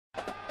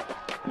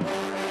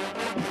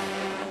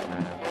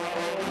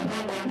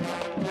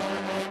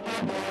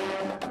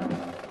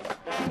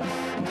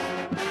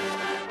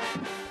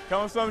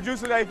Come with some juice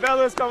today,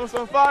 fellas. Come with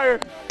some fire.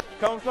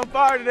 Come with some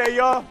fire today,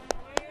 y'all.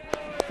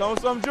 Come with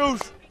some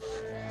juice.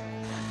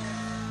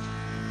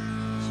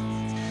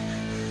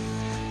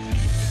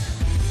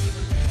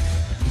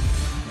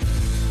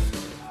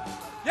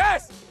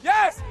 Yes,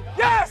 yes,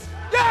 yes,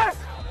 yes.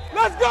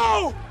 Let's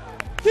go.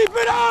 Keep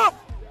it up.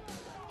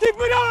 Keep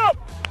it up.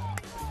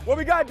 What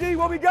we got, D?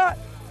 What we got?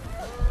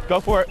 Go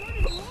for it.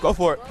 Go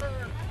for it.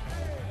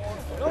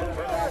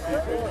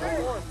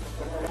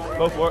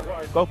 Go for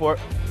it. Go for it.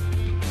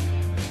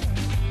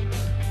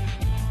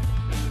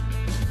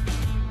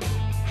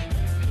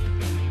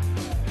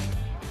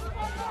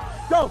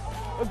 Go.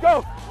 Let's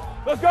go.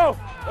 Let's go.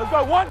 Let's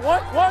go. One.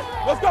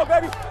 Let's go,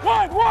 baby.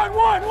 One.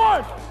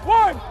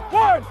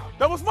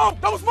 Double smoke.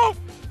 Double smoke.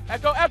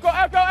 Echo.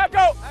 Eyes.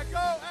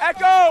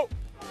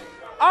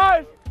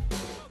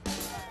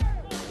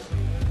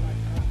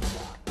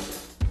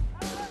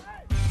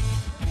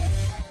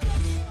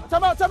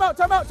 Time out.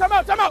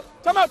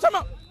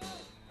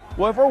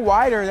 Well, if we're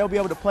wider, they'll be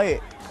able to play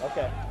it.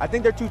 Okay. I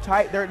think they're too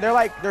tight.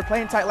 They're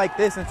playing tight like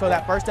this, and so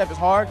that first step is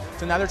hard.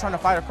 So now they're trying to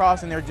fight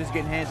across, and they're just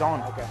getting hands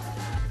on. Okay.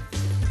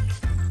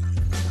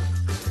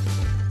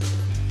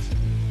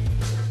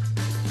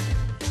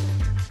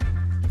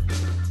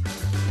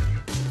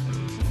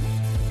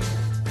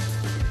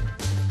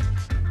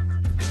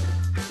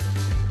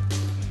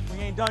 We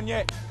ain't done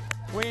yet.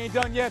 We ain't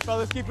done yet,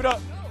 fellas. Keep it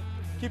up.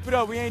 Keep it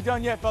up. We ain't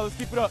done yet, fellas.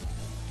 Keep it up.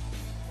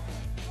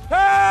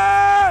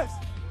 Pass!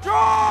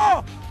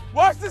 Draw!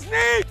 Watch the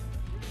sneak!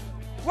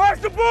 Watch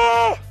the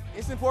ball!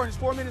 It's important.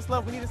 It's 4 minutes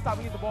left. We need to stop.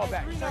 We need the ball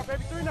back. 3-0,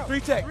 baby. 3-0.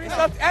 3-tech.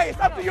 It's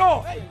up to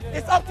y'all.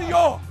 It's up to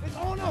y'all. It's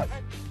on us.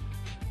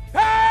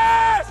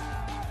 Pass!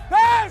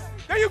 Pass!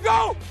 There you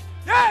go!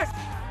 Yes!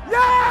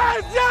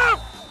 Yes!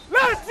 Jump!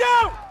 Let's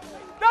jump!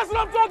 That's what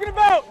I'm talking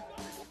about!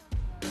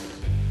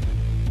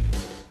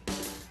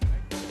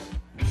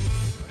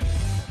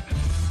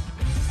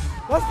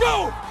 Let's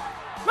go!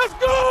 Let's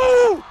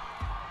go!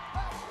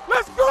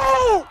 Let's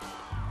go!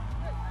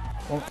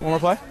 One more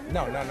play?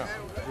 No.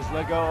 Just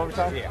let go over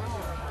time? Yeah.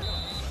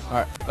 All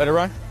right, let it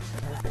run.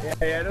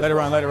 Yeah. Let it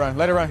run. No,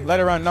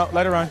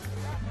 let it run.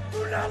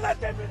 Do not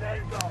let that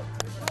go.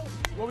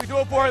 What we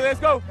doing for it? Let's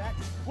go.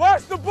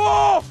 Watch the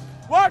ball.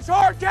 Watch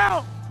hard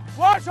count.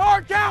 Watch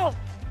hard count.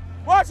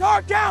 Watch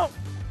hard count.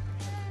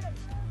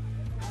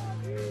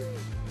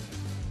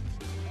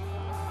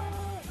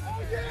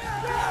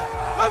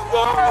 Let's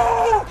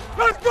go!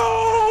 Let's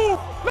go!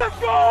 Let's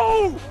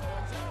go!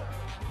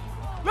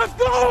 Let's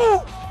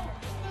go!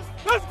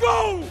 Let's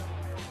go!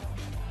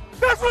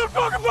 That's what I'm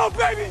talking about,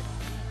 baby!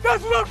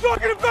 That's what I'm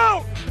talking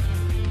about!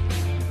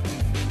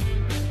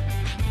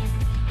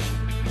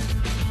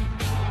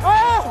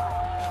 Oh!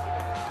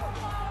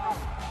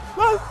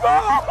 Let's go!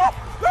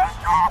 Let's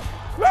go!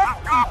 Let's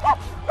go!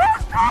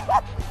 Let's go!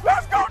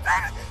 Let's go,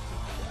 Dennis!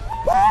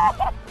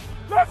 Oh!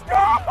 Let's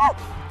go!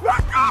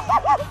 Let's go!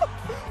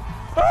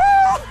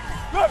 Oh!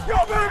 Let's go,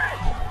 baby!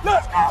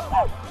 Let's go!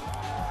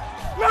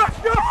 Let's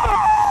go!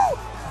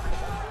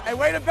 Hey,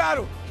 way to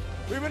battle.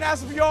 We've been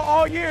asking for y'all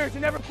all year to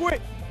never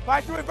quit.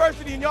 Fight through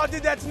adversity, and y'all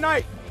did that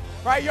tonight.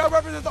 Right? Y'all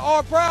represent the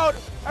all proud.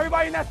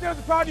 Everybody in that stairs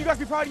is proud of you. You guys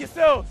be proud of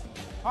yourselves.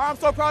 All right, I'm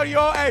so proud of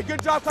y'all. Hey,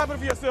 good job clapping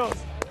for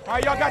yourselves. All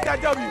right, y'all got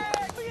that W.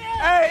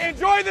 Hey,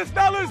 enjoy this,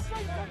 fellas.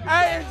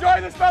 Hey, enjoy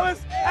this,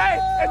 fellas. Hey,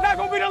 it's not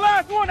going to be the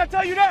last one, I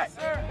tell you that.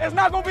 It's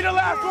not going to be the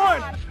last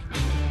one.